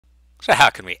So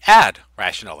how can we add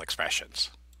rational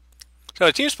expressions? So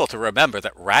it's useful to remember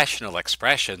that rational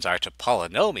expressions are to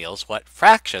polynomials what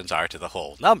fractions are to the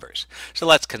whole numbers. So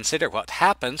let's consider what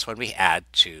happens when we add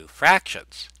two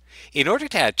fractions. In order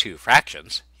to add two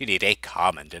fractions, you need a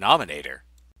common denominator.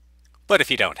 But if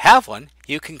you don't have one,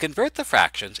 you can convert the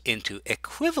fractions into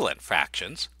equivalent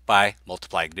fractions by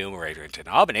multiplying numerator and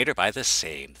denominator by the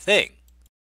same thing.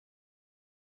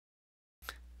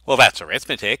 Well, that's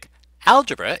arithmetic.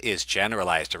 Algebra is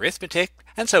generalized arithmetic,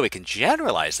 and so we can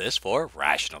generalize this for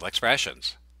rational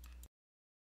expressions.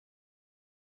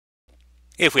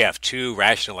 If we have two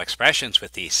rational expressions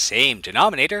with the same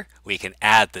denominator, we can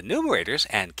add the numerators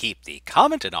and keep the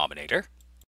common denominator.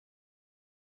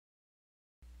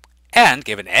 And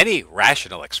given any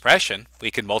rational expression,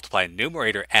 we can multiply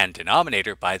numerator and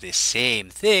denominator by the same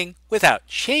thing without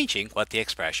changing what the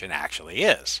expression actually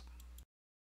is.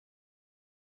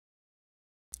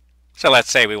 So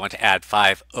let's say we want to add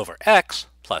 5 over x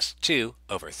plus 2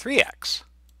 over 3x.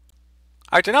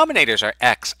 Our denominators are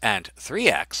x and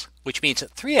 3x, which means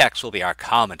that 3x will be our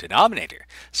common denominator.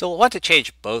 So we'll want to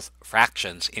change both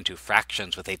fractions into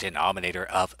fractions with a denominator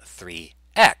of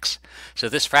 3x. So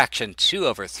this fraction 2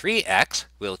 over 3x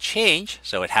will change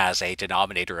so it has a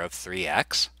denominator of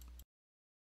 3x.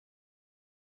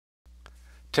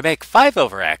 To make 5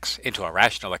 over x into a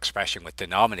rational expression with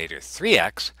denominator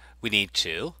 3x, we need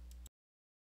to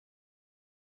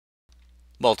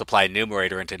multiply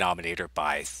numerator and denominator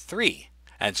by 3.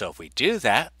 And so if we do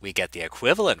that, we get the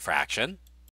equivalent fraction,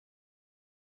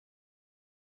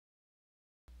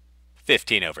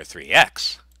 15 over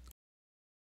 3x.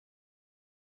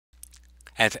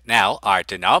 And now our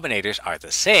denominators are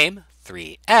the same,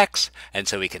 3x, and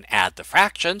so we can add the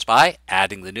fractions by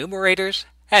adding the numerators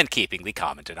and keeping the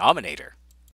common denominator.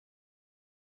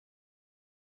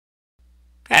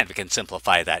 And we can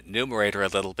simplify that numerator a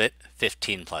little bit.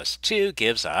 15 plus 2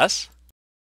 gives us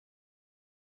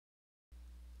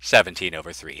 17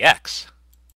 over 3x.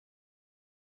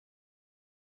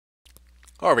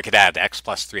 Or we could add x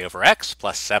plus 3 over x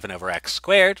plus 7 over x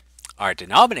squared. Our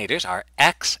denominators are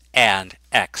x and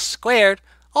x squared,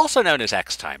 also known as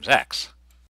x times x.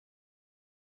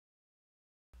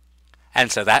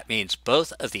 And so that means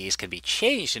both of these can be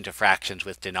changed into fractions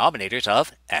with denominators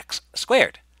of x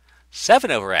squared.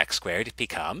 7 over x squared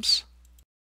becomes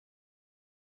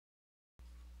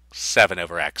 7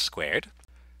 over x squared.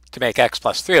 To make x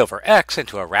plus 3 over x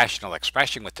into a rational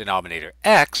expression with denominator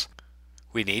x,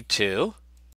 we need to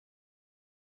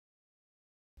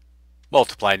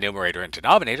multiply numerator and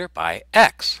denominator by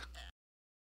x.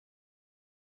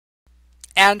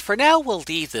 And for now, we'll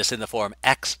leave this in the form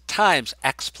x times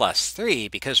x plus 3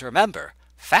 because remember,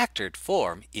 factored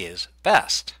form is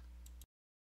best.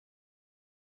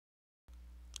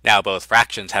 Now both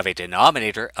fractions have a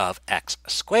denominator of x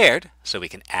squared, so we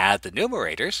can add the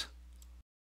numerators.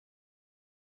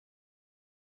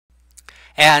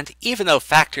 And even though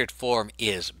factored form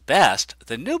is best,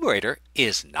 the numerator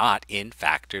is not in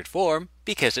factored form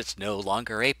because it's no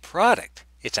longer a product.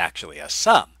 It's actually a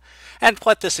sum. And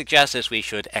what this suggests is we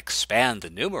should expand the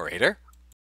numerator.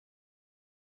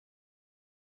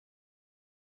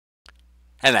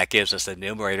 And that gives us the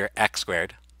numerator x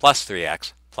squared plus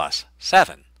 3x plus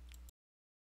 7.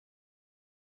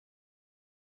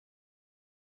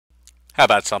 How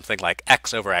about something like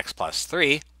x over x plus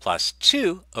 3 plus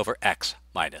 2 over x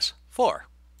minus 4?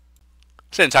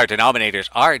 Since our denominators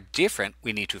are different,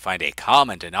 we need to find a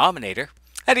common denominator.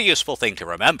 And a useful thing to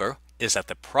remember is that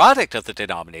the product of the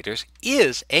denominators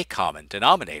is a common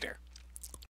denominator.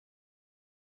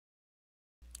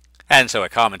 And so a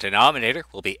common denominator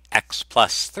will be x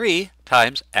plus 3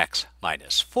 times x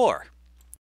minus 4.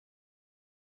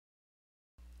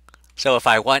 So if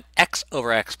I want x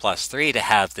over x plus 3 to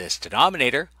have this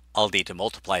denominator, I'll need to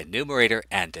multiply numerator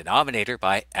and denominator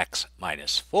by x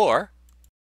minus 4.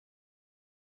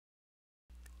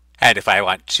 And if I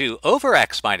want 2 over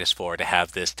x minus 4 to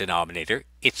have this denominator,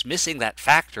 it's missing that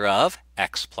factor of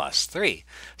x plus 3.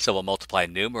 So we'll multiply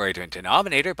numerator and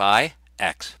denominator by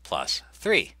x plus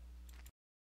 3.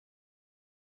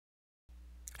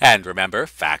 And remember,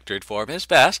 factored form is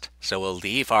best, so we'll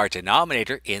leave our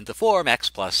denominator in the form x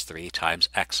plus 3 times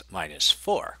x minus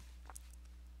 4.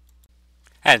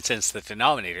 And since the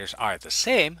denominators are the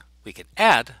same, we can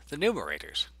add the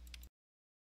numerators.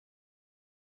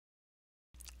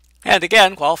 And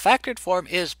again, while factored form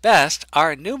is best,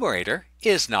 our numerator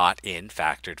is not in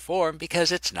factored form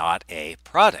because it's not a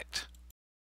product.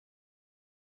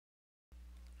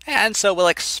 And so we'll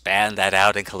expand that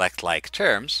out and collect like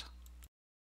terms.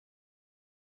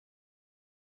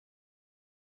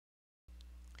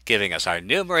 Giving us our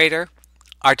numerator,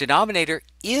 our denominator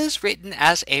is written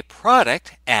as a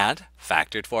product and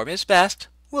factored form is best.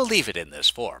 We'll leave it in this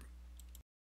form.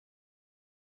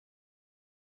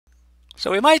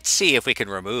 So we might see if we can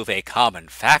remove a common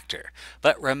factor,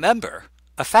 but remember,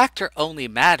 a factor only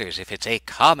matters if it's a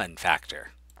common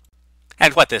factor.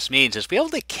 And what this means is we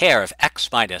only care if x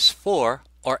minus 4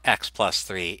 or x plus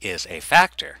 3 is a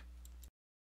factor.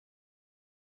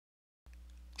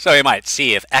 So we might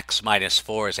see if x minus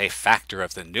 4 is a factor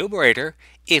of the numerator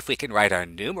if we can write our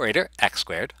numerator x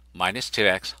squared minus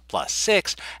 2x plus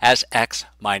 6 as x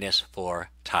minus 4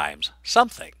 times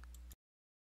something.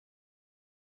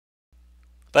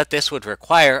 But this would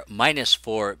require minus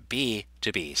 4b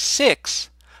to be 6,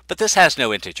 but this has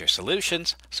no integer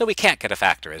solutions, so we can't get a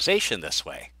factorization this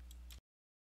way.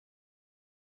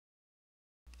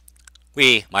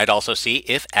 We might also see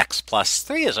if x plus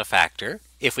 3 is a factor,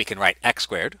 if we can write x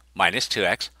squared minus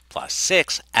 2x plus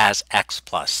 6 as x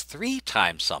plus 3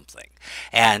 times something.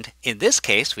 And in this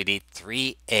case, we need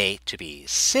 3a to be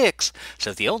 6,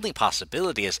 so the only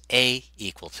possibility is a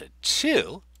equal to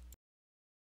 2.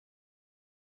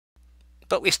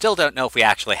 But we still don't know if we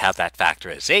actually have that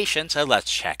factorization, so let's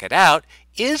check it out.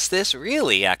 Is this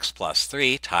really x plus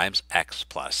 3 times x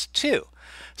plus 2?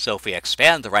 So if we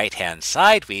expand the right-hand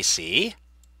side, we see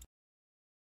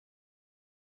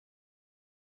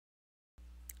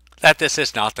that this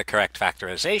is not the correct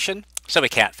factorization, so we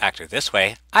can't factor this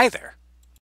way either.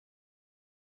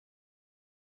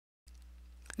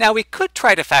 Now we could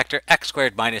try to factor x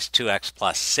squared minus 2x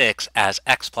plus 6 as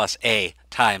x plus a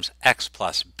times x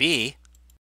plus b,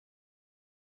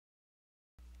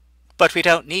 but we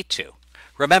don't need to.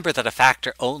 Remember that a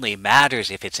factor only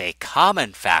matters if it's a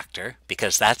common factor,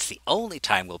 because that's the only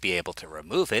time we'll be able to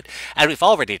remove it, and we've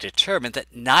already determined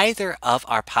that neither of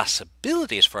our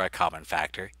possibilities for a common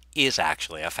factor is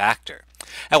actually a factor.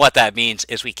 And what that means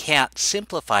is we can't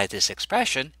simplify this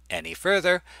expression any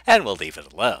further, and we'll leave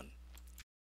it alone.